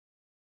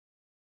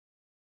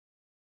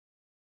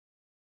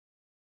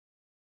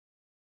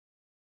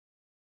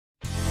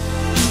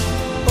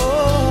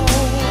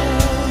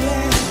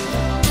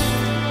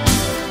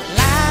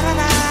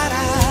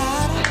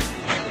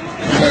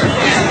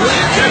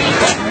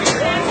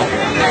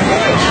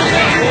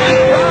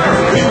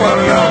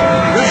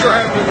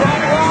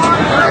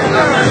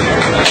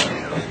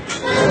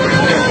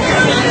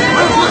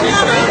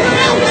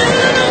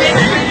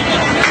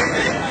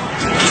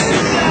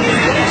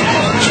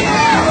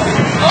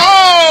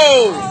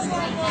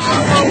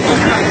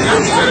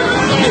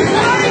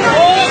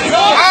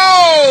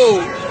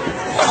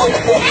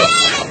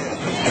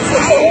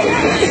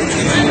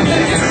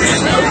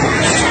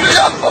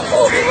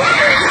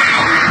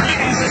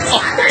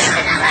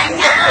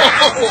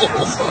Y'all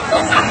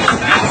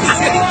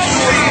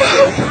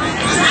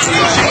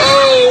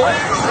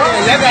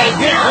gotta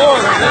get more.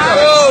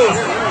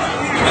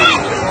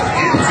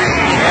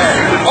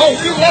 Oh,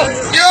 you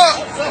left. Yo,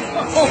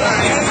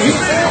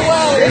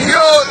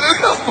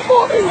 look at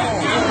boy.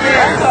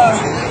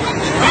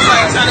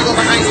 I'm trying to go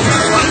behind you.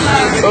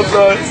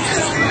 Okay.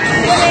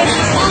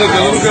 Look,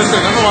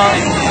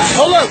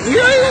 hold up,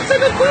 you ain't gonna take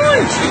a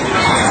coin.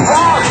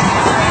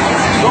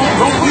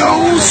 Yo,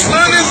 whose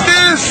son is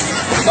this?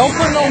 Don't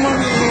put no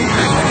money in me.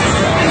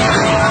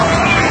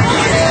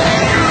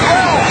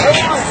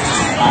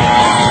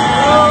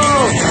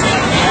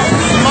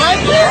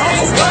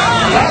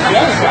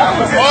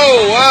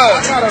 Oh, wow.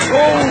 I got a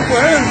goal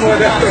for him for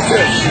that.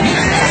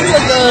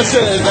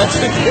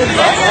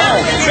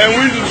 And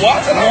we just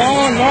watching? No.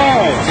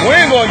 We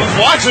ain't gonna just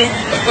watch him.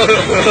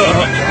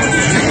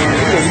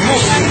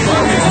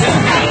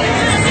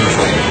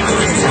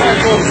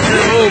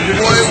 Oh,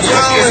 boy,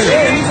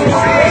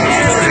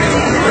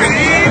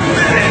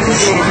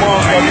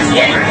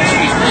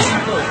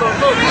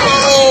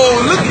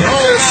 oh, look at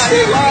this.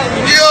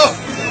 Yo.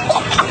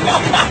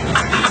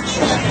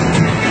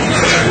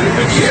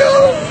 Yo.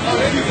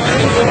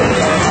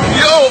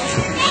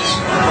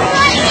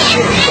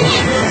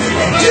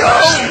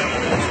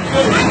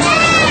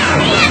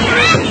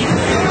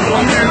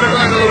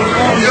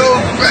 Yo,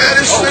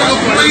 baddest nigga,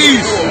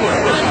 please.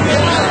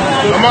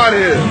 I'm out of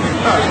here.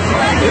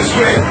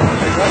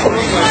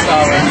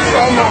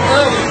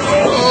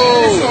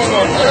 Oh,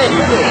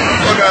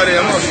 fuck out of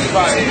here.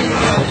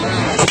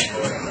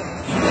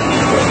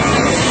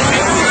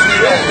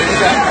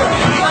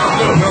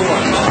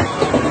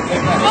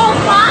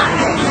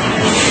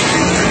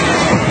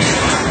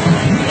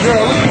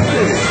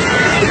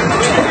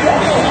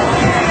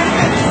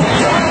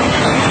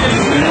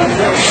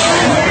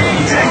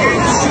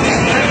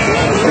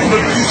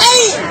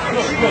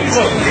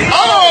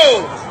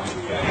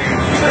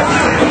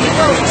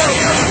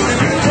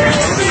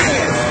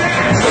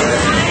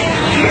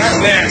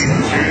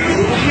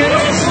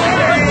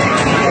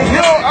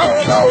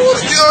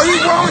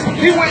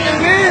 He went in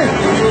there.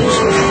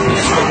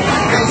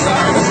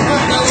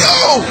 Yo!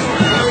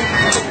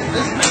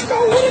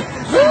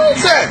 Who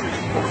is that?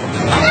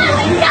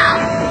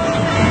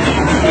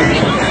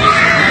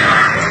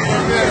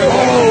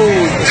 Oh,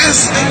 this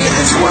nigga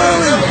is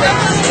wild.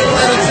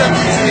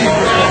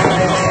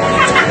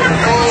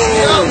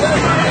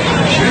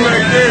 She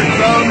right there,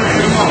 dog.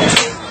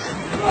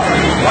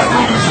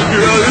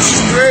 Yo, this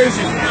is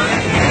crazy.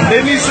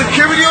 They need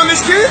security on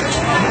this kid?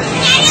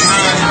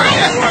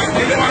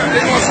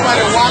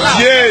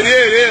 Yeah.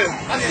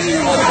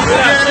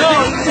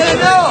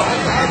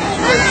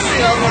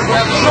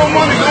 No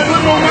money, don't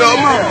put no money. Yo,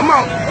 I'm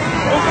out.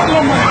 No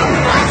money.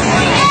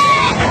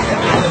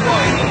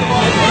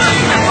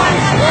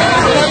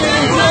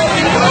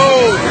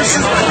 Oh, this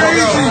is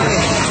crazy.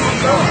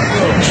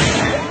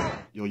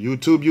 Yo,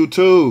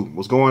 YouTube,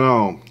 what's going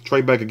on?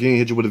 Trey back again,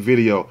 hit you with a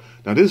video.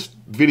 Now this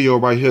video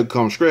right here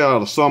comes straight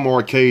out of some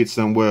arcade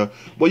somewhere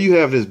where you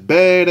have this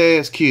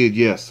badass kid.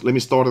 Yes, let me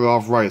start it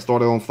off right,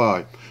 start it on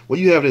fire. Where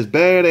you have this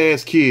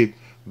badass kid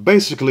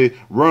basically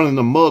running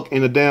amok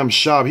in a damn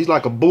shop. He's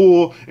like a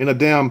bull in a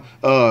damn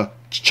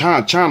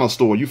China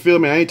store. You feel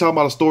me? I ain't talking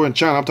about a store in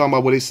China. I'm talking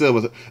about where they sell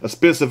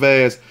expensive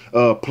ass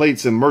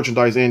plates and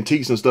merchandise,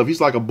 antiques and stuff.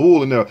 He's like a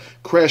bull in there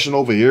crashing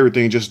over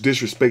everything, just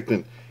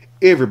disrespecting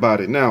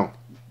everybody. Now,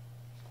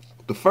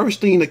 the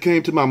first thing that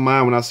came to my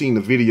mind when I seen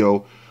the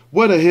video,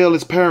 where the hell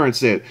is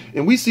parents at?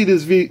 And we see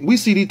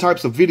these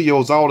types of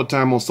videos all the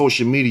time on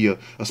social media,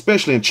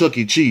 especially in Chuck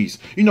E. Cheese.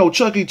 You know,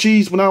 Chuck E.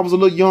 Cheese, when I was a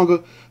little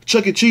younger,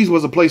 Chuck E. Cheese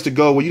was a place to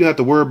go where you didn't have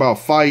to worry about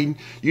fighting.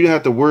 You didn't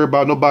have to worry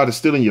about nobody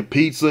stealing your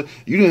pizza.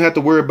 You didn't have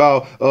to worry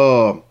about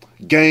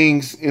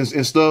gangs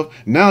and stuff.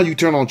 Now you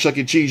turn on Chuck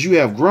E. Cheese, you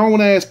have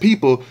grown-ass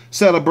people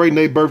celebrating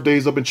their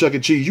birthdays up in Chuck E.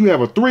 Cheese. You have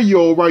a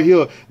 3-year-old right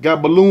here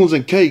got balloons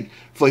and cake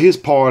for his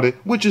party,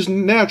 which is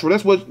natural.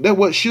 That's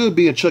what should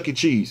be in Chuck E.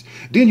 Cheese.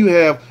 Then you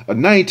have a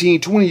 19,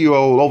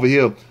 20-year-old over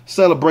here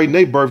celebrating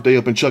their birthday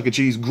up in Chuck E.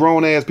 Cheese.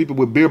 Grown-ass people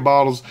with beer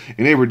bottles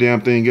and every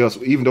damn thing else.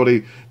 Even though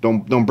they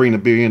don't bring the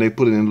beer in, they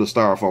put it in little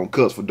styrofoam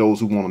cups for those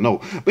who want to know.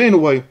 But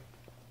anyway,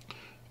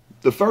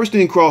 the first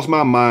thing crossed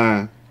my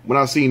mind when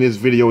I seen this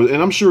video,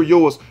 and I'm sure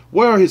yours,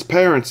 where are his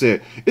parents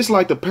at? It's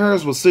like the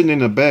parents were sitting in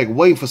the back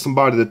waiting for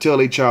somebody to tell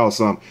their child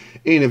something.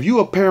 And if you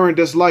a parent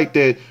that's like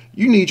that,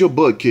 you need your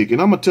butt kicked. And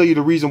I'm going to tell you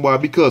the reason why.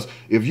 Because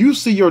if you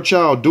see your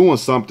child doing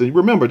something,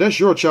 remember, that's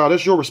your child.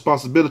 That's your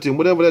responsibility. And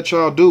whatever that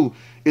child do,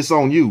 it's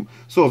on you.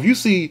 So if you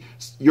see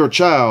your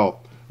child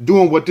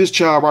doing what this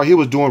child right here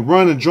was doing,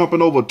 running,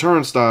 jumping over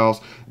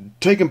turnstiles,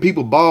 taking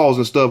people balls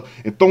and stuff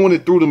and throwing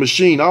it through the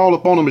machine, all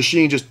up on the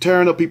machine, just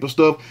tearing up people's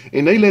stuff,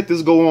 and they let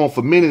this go on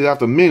for minutes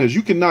after minutes,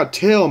 you cannot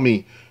tell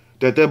me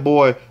that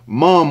boy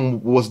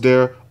mom was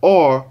there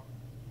or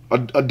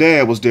a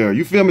dad was there.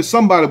 You feel me?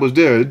 Somebody was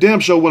there. The damn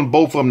show wasn't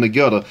both of them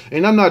together.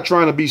 And I'm not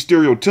trying to be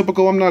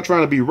stereotypical. I'm not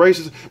trying to be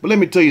racist. But let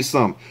me tell you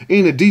something.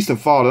 Any decent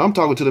father, I'm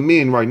talking to the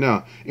men right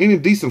now. Any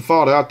decent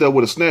father out there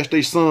would have snatched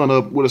their son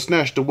up, would have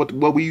snatched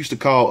what we used to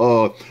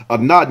call a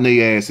knot in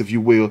their ass, if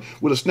you will.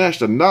 Would have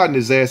snatched a knot in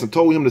his ass and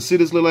told him to sit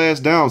his little ass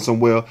down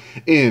somewhere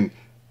and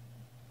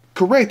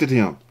corrected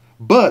him.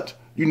 But,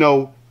 you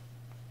know,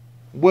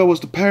 where was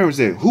the parents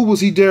at? Who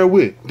was he there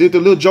with? Did the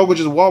little joker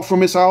just walk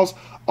from his house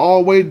all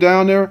the way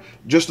down there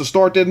just to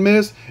start that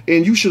mess?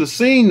 And you should have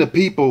seen the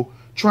people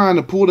trying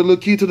to pull the little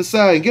kid to the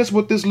side. And guess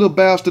what this little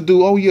bastard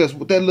do? Oh yes,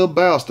 with that little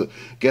bastard.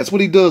 Guess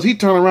what he does? He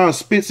turn around and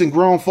spits in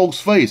grown folks'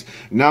 face.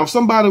 Now if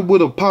somebody would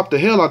have popped the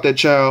hell out that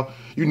child,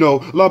 you know,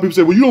 a lot of people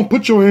say, well, you don't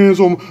put your hands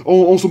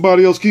on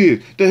somebody else's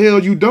kid. The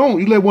hell you don't.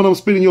 You let one of them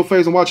spit in your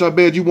face and watch how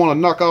bad you want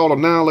to knock all the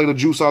 9-liter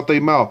juice out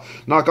their mouth.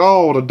 Knock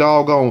all the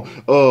doggone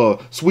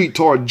sweet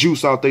tart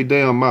juice out their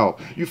damn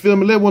mouth. You feel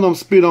me? Let one of them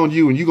spit on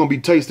you and you're going to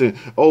be tasting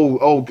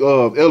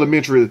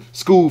elementary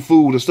school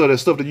food and stuff, that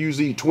stuff that you used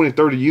to eat 20,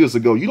 30 years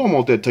ago. You don't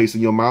want that taste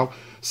in your mouth.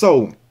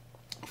 So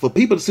for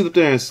people to sit up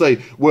there and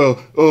say,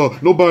 well,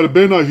 nobody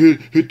better not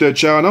hit that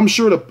child. And I'm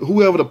sure that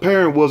whoever the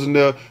parent was in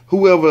there,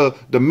 whoever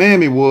the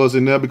mammy was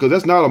in there, because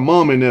that's not a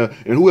mom in there,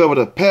 and whoever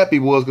the pappy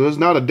was, because there's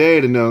not a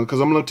dad in there. Because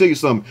I'm going to tell you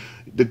something.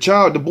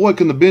 The boy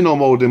couldn't have been no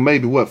more than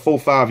maybe, 4 or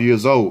 5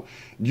 years old.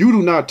 You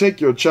do not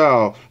take your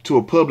child to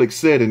a public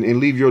setting and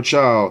leave your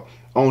child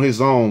on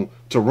his own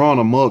to run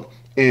amok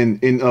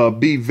and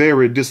be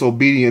very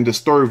disobedient,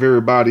 disturb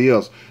everybody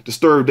else,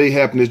 disturb their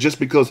happiness just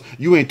because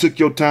you ain't took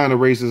your time to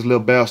raise this little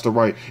bastard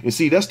right. And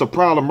see, that's the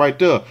problem right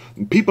there.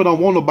 People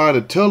don't want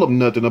nobody to tell them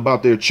nothing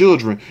about their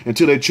children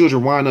until their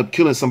children wind up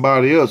killing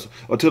somebody else,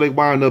 or until they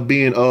wind up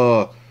being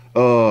 4,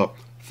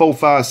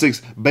 5,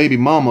 6 baby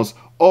mamas,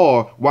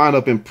 or wind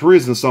up in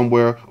prison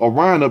somewhere, or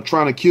wind up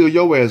trying to kill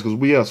your ass.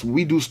 Because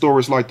we do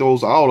stories like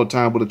those all the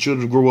time where the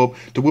children grow up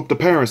to whip the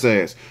parents'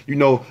 ass. You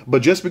know,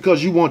 but just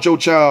because you want your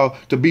child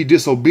to be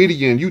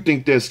disobedient, you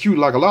think that's cute.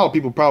 Like a lot of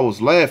people probably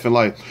was laughing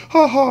like,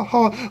 ha ha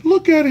ha,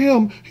 look at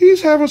him.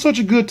 He's having such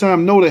a good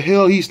time. No, the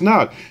hell he's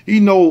not. He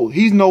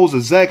knows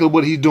exactly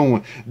what he's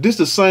doing. This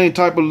the same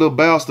type of little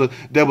bastard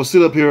that will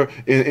sit up here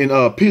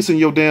and piss in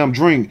your damn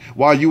drink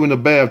while you in the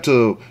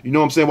bathtub. You know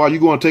what I'm saying? While you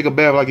going to take a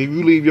bath, like if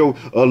you leave your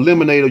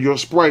lemonade or your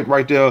Sprite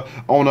right there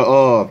on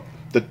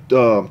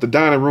the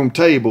dining room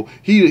table,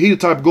 he the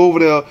type to go over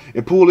there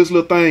and pull this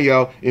little thing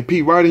out and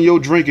pee right in your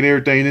drink and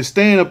everything, and then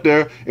stand up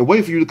there and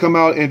wait for you to come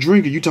out and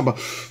drink it. You talking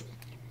about,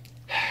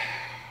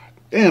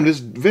 damn, this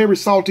very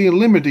salty and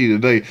lemony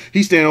today.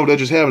 He's standing over there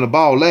just having a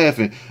ball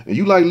laughing, and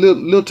you like,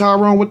 little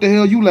Tyrone, what the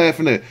hell you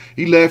laughing at?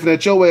 He laughing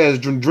at your ass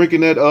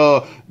drinking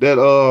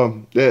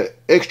that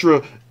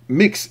extra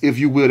mix, if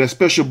you will, that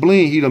special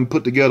blend he done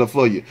put together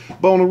for you.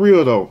 But on the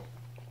real though,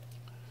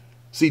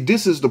 see,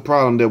 this is the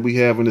problem that we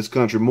have in this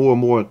country more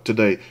and more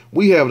today.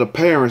 We have the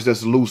parents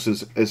that's loose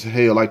as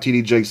hell, like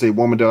TD Jake say,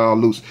 women that are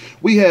loose.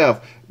 We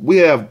have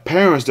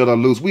parents that are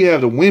loose. We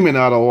have the women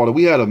out of order.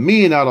 We have the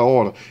men out of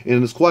order.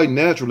 And it's quite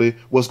naturally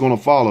what's going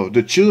to follow.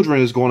 The children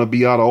is going to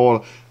be out of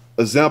order.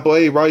 Example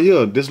A right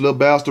here, this little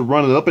bastard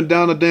running up and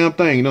down the damn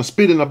thing, you know,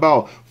 spitting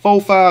about 4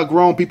 or 5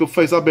 grown people's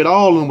face. I bet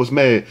all of them was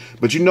mad.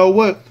 But you know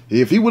what?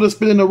 If he would have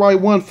spit in the right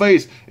one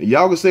face, and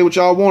y'all can say what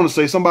y'all want to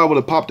say, somebody would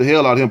have popped the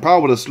hell out of him.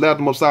 Probably would have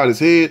slapped him upside his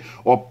head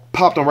or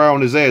popped him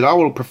around his ass. I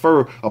would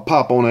prefer a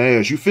pop on the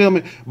ass. You feel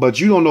me? But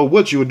you don't know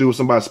what you would do if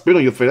somebody spit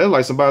on your face. That's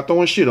like somebody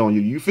throwing shit on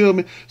you. You feel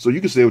me? So you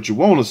can say what you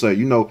want to say.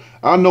 You know,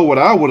 I know what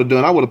I would have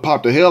done. I would have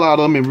popped the hell out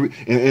of him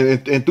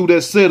and threw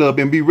that setup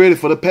and be ready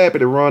for the pappy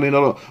to run in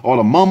or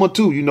the mama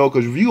too. You know,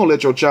 because if you gonna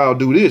let your child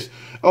do this,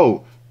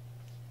 oh,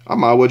 I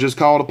might well just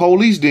call the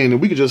police then,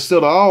 and we can just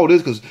settle all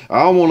this, because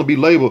I don't want to be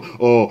labeled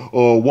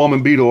a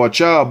woman beater or a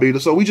child beater.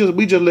 So we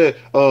just let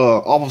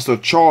Officer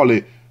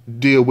Charlie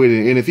deal with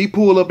it. And if he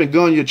pull up and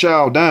gun your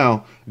child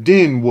down,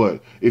 then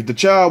what? If the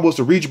child was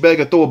to reach back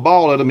and throw a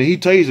ball at him and he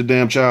tased the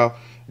damn child,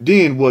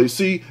 then what? You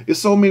see, it's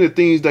so many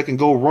things that can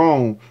go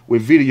wrong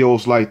with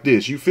videos like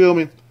this. You feel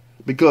me?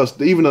 Because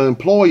even the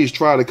employees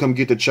try to come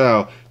get the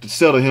child to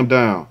settle him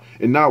down,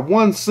 and not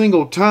one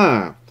single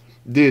time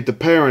did the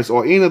parents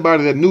or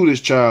anybody that knew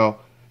this child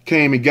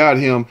came and got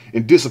him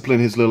and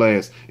disciplined his little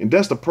ass. And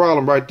that's the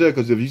problem right there,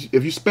 because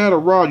if you spare a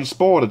rod, you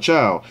spoil a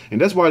child. And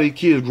that's why these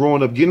kids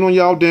growing up getting on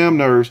y'all damn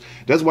nerves.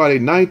 That's why they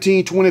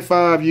 19,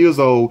 25 years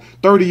old,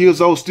 30 years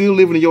old, still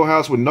living in your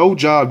house with no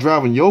job,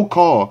 driving your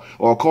car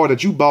or a car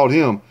that you bought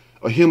him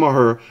or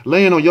her,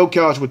 laying on your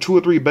couch with 2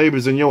 or 3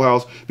 babies in your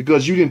house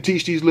because you didn't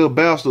teach these little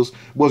bastards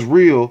what's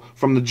real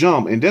from the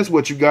jump. And that's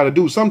what you got to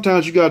do.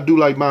 Sometimes you got to do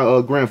like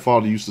my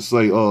grandfather used to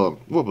say,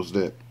 what was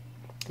that?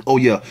 Oh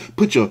yeah,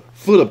 put your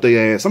foot up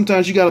their ass.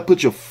 Sometimes you got to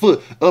put your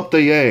foot up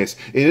their ass.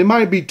 And it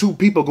might be 2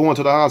 people going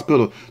to the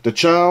hospital, the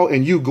child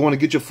and you going to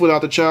get your foot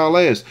out the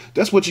child's ass.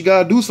 That's what you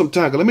got to do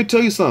sometimes. Let me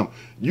tell you something.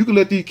 You can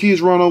let these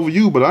kids run over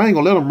you, but I ain't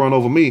going to let them run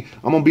over me.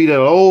 I'm going to be that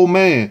old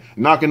man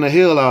knocking the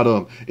hell out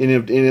of them.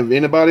 And if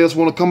anybody else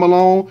want to come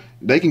along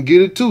they can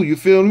get it too. You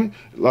feel me?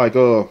 Like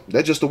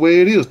that's just the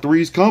way it is.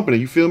 Three's Company.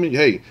 You feel me?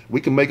 Hey, we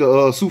can make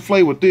a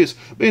souffle with this.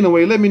 But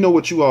anyway, let me know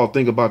what you all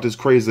think about this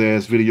crazy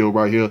ass video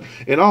right here.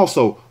 And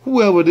also,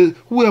 whoever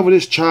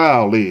this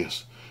child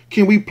is,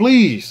 can we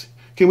please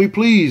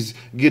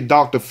get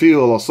Dr. Phil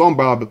or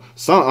somebody?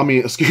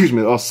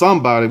 Or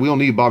somebody. We don't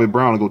need Bobby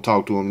Brown to go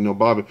talk to him. You know,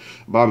 Bobby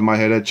might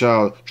have that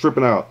child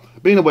tripping out.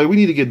 But anyway, we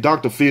need to get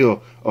Dr.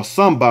 Phil or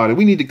somebody.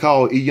 We need to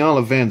call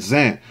Iyanla Van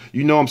Zant.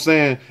 You know what I'm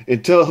saying?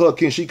 And tell her,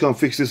 can she come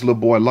fix this little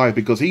boy's life?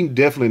 Because he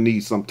definitely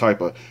needs some type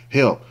of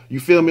help. You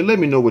feel me? Let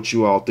me know what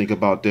you all think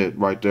about that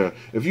right there.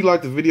 If you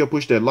like the video,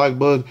 push that like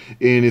button.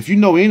 And if you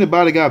know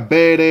anybody got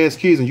badass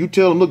kids and you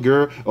tell them, look,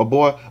 girl, or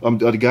boy, or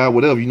the guy,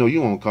 whatever, you know,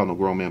 you don't call no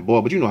grown man boy,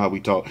 but you know how we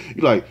talk.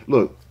 You like,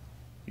 look,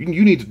 you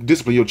need to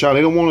discipline your child.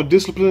 They don't want to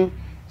discipline.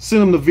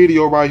 Send them the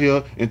video right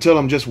here and tell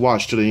them just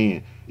watch to the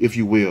end, if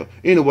you will.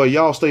 Anyway,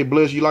 y'all stay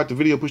blessed. You like the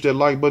video, push that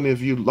like button.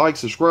 If you like,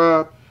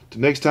 subscribe. Till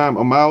next time,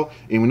 I'm out.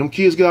 And when them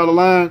kids get out of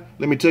line,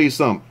 let me tell you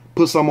something.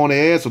 Put something on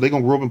their ass, so they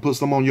gonna grow up and put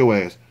something on your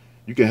ass.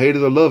 You can hate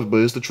it or love it,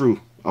 but it's the truth.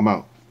 I'm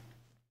out.